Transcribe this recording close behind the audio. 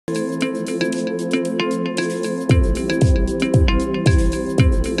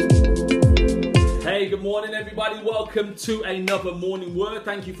morning, everybody. Welcome to another morning word.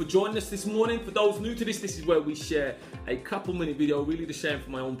 Thank you for joining us this morning. For those new to this is where we share a couple-minute video, really just sharing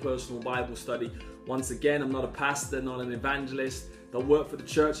from my own personal Bible study. Once again, I'm not a pastor, not an evangelist. Don't work for the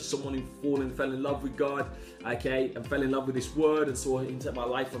church. As someone who fell in love with God, okay, and fell in love with this word and saw it into my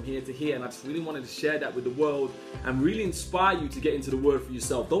life from here to here. And I just really wanted to share that with the world and really inspire you to get into the word for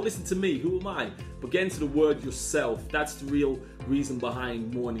yourself. Don't listen to me. Who am I? But get into the word yourself. That's the real reason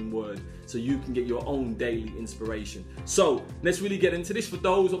behind morning word, so you can get your own daily inspiration. So let's really get into this. For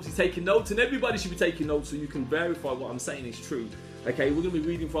those obviously taking notes, and everybody should be taking notes so you can verify what I'm saying is true. Okay, we're going to be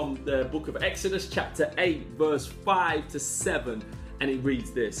reading from the book of Exodus chapter 8 verse 5 to 7, and it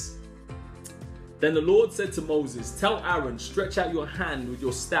reads this. Then the Lord said to Moses, "Tell Aaron, stretch out your hand with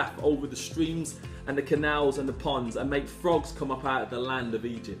your staff over the streams and the canals and the ponds, and make frogs come up out of the land of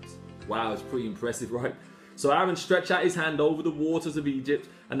Egypt." Wow, it's pretty impressive, right? So Aaron stretched out his hand over the waters of Egypt,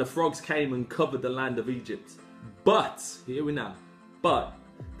 and the frogs came and covered the land of Egypt. But, here we now, but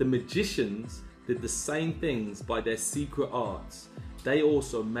the magicians did the same things by their secret arts. They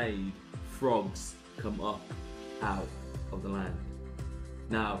also made frogs come up out of the land.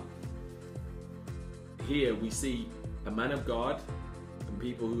 Now, here we see a man of God and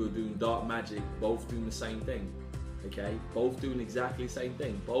people who are doing dark magic, both doing the same thing. Okay, both doing exactly the same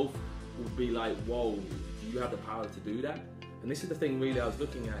thing. Both would be like, whoa, do you have the power to do that? And this is the thing really I was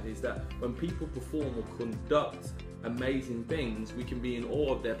looking at, is that when people perform or conduct amazing things, we can be in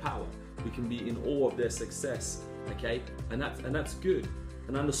awe of their power. We can be in awe of their success, okay? And that's good.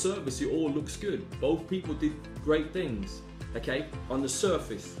 And on the surface, it all looks good. Both people did great things, okay, on the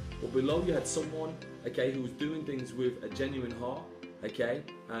surface. But below you had someone, okay, who was doing things with a genuine heart, okay,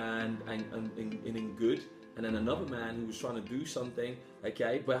 and in good. And then another man who was trying to do something,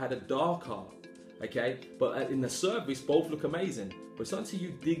 okay, but had a dark heart, okay. But in the surface, both look amazing. But it's until you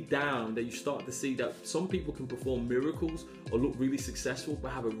dig down that you start to see that some people can perform miracles or look really successful,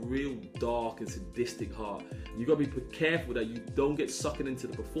 but have a real dark and sadistic heart. You've got to be careful that you don't get sucked into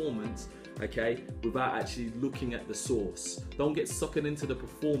the performance, okay, without actually looking at the source. Don't get sucked into the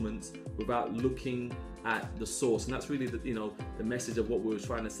performance without looking at the source. And that's really the message of what we were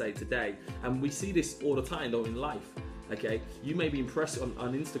trying to say today. And we see this all the time though in life. Okay, you may be impressed on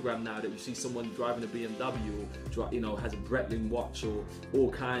Instagram now that you see someone driving a BMW, or has a Breitling watch, or all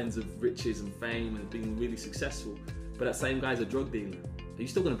kinds of riches and fame and being really successful. But that same guy's a drug dealer. Are you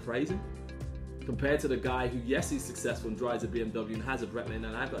still going to praise him? Compared to the guy who, yes, he's successful and drives a BMW and has a Breitling,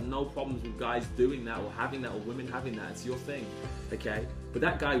 and I've got no problems with guys doing that or having that, or women having that. It's your thing, okay? But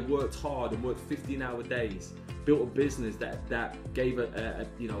that guy worked hard and worked 15-hour days, built a business that gave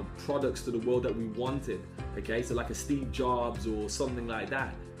products to the world that we wanted, okay? So like a Steve Jobs or something like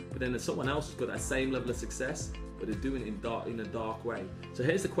that. But then there's someone else who's got that same level of success, but they're doing it in a dark way. So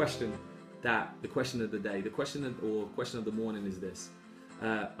here's the question of the day, the question of the morning is this.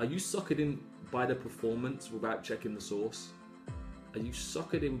 Are you suckered in by the performance without checking the source? Are you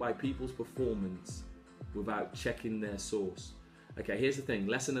suckered in by people's performance without checking their source? Okay, here's the thing.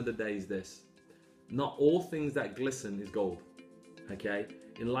 Lesson of the day is this. Not all things that glisten is gold. Okay?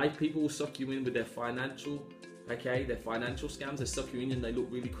 In life, people will suck you in with their financial scams. They suck you in and they look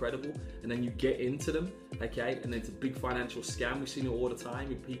really credible, and then you get into them, okay, and then it's a big financial scam. We've seen it all the time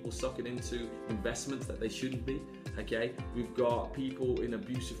with people sucking into investments that they shouldn't be, okay. We've got people in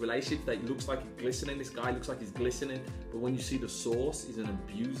abusive relationships that looks like it's glistening. This guy looks like he's glistening, but when you see the source, he's an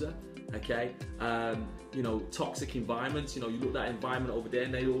abuser, okay. Toxic environments, you look at that environment over there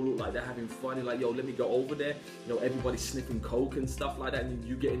and they all look like they're having fun. You're like, yo, let me go over there. Everybody's sniffing coke and stuff like that, and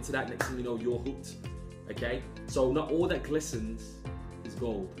you get into that, next thing you know, you're hooked. Okay, so not all that glistens is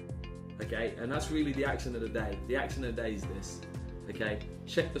gold. Okay, and that's really the action of the day. The action of the day is this. Okay,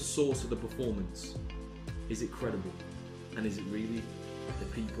 check the source of the performance. Is it credible? And is it really the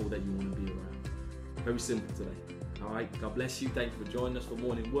people that you want to be around? Very simple today. All right, God bless you. Thank you for joining us for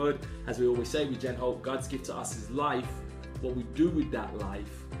Morning Word. As we always say, we Gen Hope, God's gift to us is life. What we do with that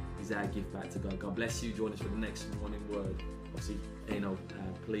life is our gift back to God. God bless you. Join us for the next Morning Word. Obviously,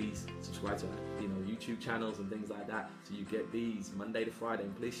 please subscribe to our, YouTube channels and things like that, so you get these Monday to Friday.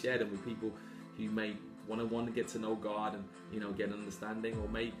 And please share them with people who may want to get to know God and get an understanding, or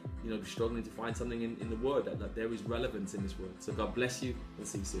may be struggling to find something in the Word that there is relevance in this Word. So God bless you, and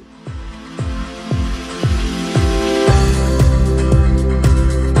see you soon.